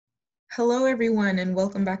Hello everyone and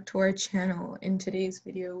welcome back to our channel. In today's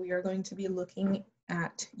video, we are going to be looking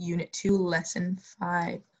at Unit 2, Lesson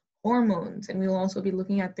 5, Hormones, and we will also be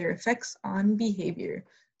looking at their effects on behavior.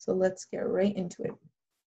 So let's get right into it.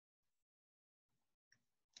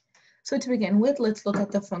 So to begin with, let's look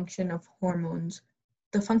at the function of hormones.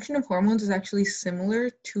 The function of hormones is actually similar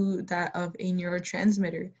to that of a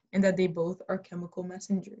neurotransmitter in that they both are chemical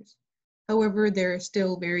messengers. However, they're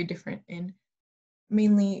still very different in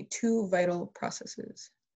mainly two vital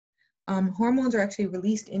processes. Hormones are actually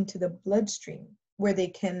released into the bloodstream where they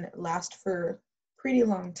can last for a pretty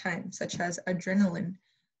long time, such as adrenaline,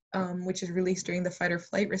 which is released during the fight or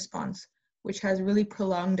flight response, which has really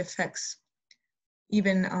prolonged effects,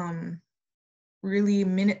 even really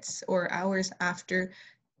minutes or hours after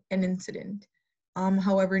an incident.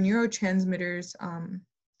 However, neurotransmitters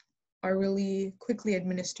are really quickly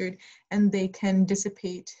administered and they can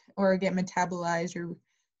dissipate or get metabolized or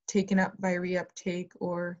taken up by reuptake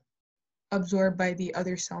or absorbed by the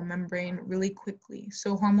other cell membrane really quickly.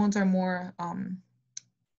 So hormones are more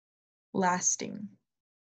lasting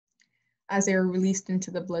as they are released into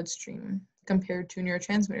the bloodstream compared to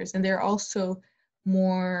neurotransmitters. And they're also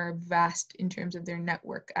more vast in terms of their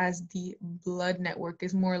network, as the blood network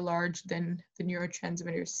is more large than the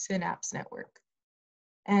neurotransmitter synapse network.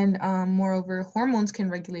 And moreover, hormones can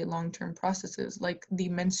regulate long-term processes like the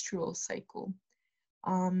menstrual cycle,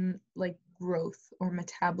 like growth or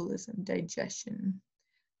metabolism, digestion,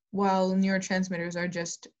 while neurotransmitters are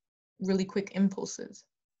just really quick impulses.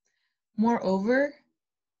 Moreover,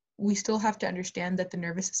 we still have to understand that the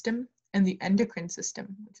nervous system and the endocrine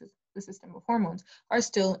system, which is the system of hormones, are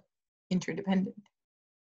still interdependent.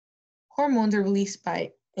 Hormones are released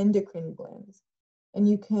by endocrine glands. And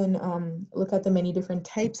you can look at the many different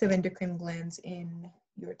types of endocrine glands in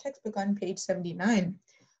your textbook on page 79,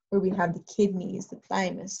 where we have the kidneys, the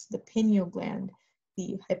thymus, the pineal gland,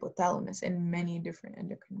 the hypothalamus, and many different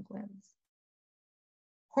endocrine glands.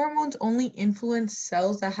 Hormones only influence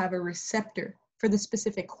cells that have a receptor for the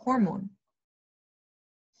specific hormone.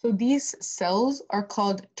 So these cells are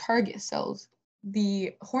called target cells.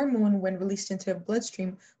 The hormone, when released into the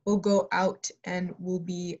bloodstream, will go out and will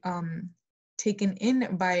be taken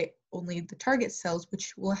in by only the target cells,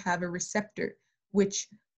 which will have a receptor, which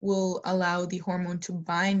will allow the hormone to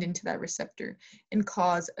bind into that receptor and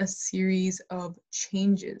cause a series of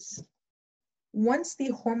changes. Once the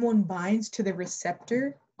hormone binds to the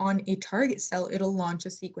receptor on a target cell, it'll launch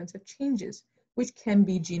a sequence of changes, which can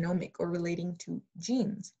be genomic or relating to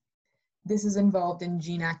genes. This is involved in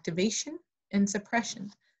gene activation and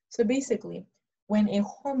suppression. So basically, when a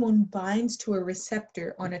hormone binds to a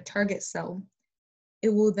receptor on a target cell, it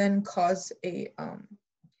will then cause an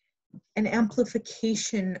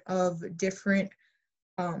amplification of different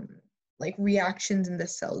like reactions in the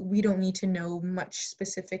cell. We don't need to know much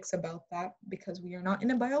specifics about that because we are not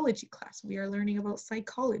in a biology class. We are learning about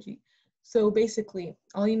psychology. So basically,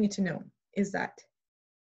 all you need to know is that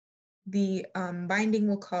the binding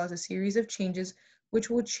will cause a series of changes which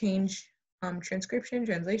will change transcription,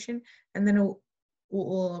 translation, and then it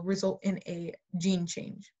will result in a gene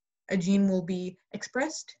change. A gene will be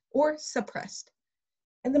expressed or suppressed.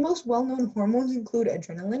 And the most well-known hormones include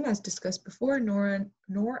adrenaline, as discussed before,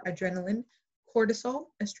 noradrenaline, cortisol,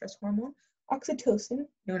 a stress hormone, oxytocin,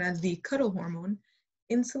 known as the cuddle hormone,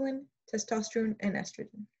 insulin, testosterone, and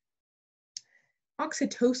estrogen.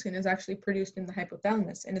 Oxytocin is actually produced in the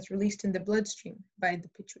hypothalamus and is released in the bloodstream by the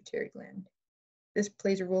pituitary gland. This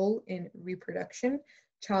plays a role in reproduction,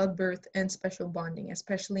 childbirth, and special bonding,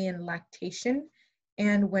 especially in lactation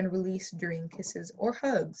and when released during kisses or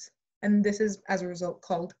hugs. And this is, as a result,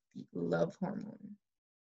 called the love hormone.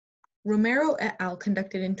 Romero et al.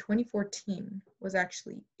 Conducted in 2014 was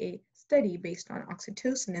actually a study based on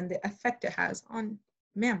oxytocin and the effect it has on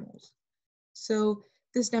mammals. So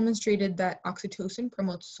this demonstrated that oxytocin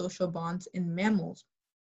promotes social bonds in mammals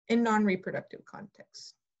in non-reproductive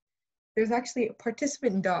contexts. There's actually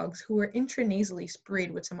participant dogs who were intranasally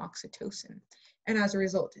sprayed with some oxytocin, and as a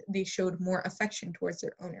result, they showed more affection towards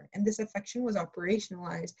their owner, and this affection was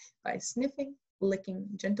operationalized by sniffing, licking,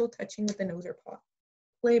 gentle touching with the nose or paw,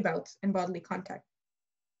 play bouts, and bodily contact.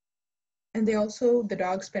 And the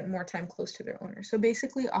dogs spent more time close to their owner. So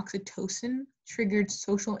basically, oxytocin triggered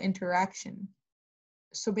social interaction.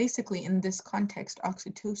 So basically, in this context,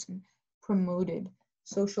 oxytocin promoted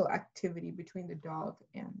social activity between the dog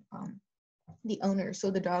and the owner. So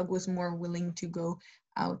the dog was more willing to go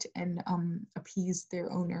out and appease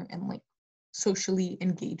their owner and like socially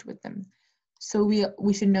engage with them. So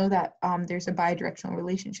we should know that there's a bidirectional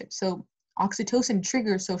relationship. So oxytocin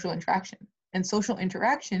triggers social interaction, and social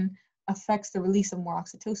interaction affects the release of more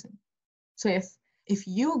oxytocin. So if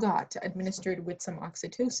you got administered with some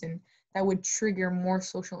oxytocin, that would trigger more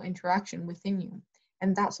social interaction within you.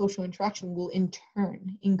 And that social interaction will in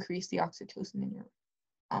turn increase the oxytocin in your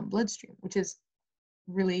bloodstream, which is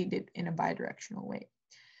related in a bidirectional way.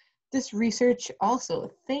 This research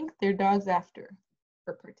also thanked their dogs after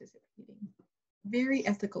for participating. Very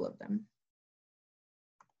ethical of them.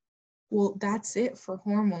 Well, that's it for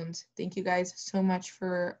hormones. Thank you guys so much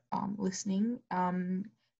for listening.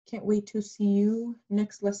 Can't wait to see you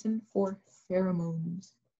next lesson for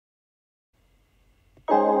pheromones.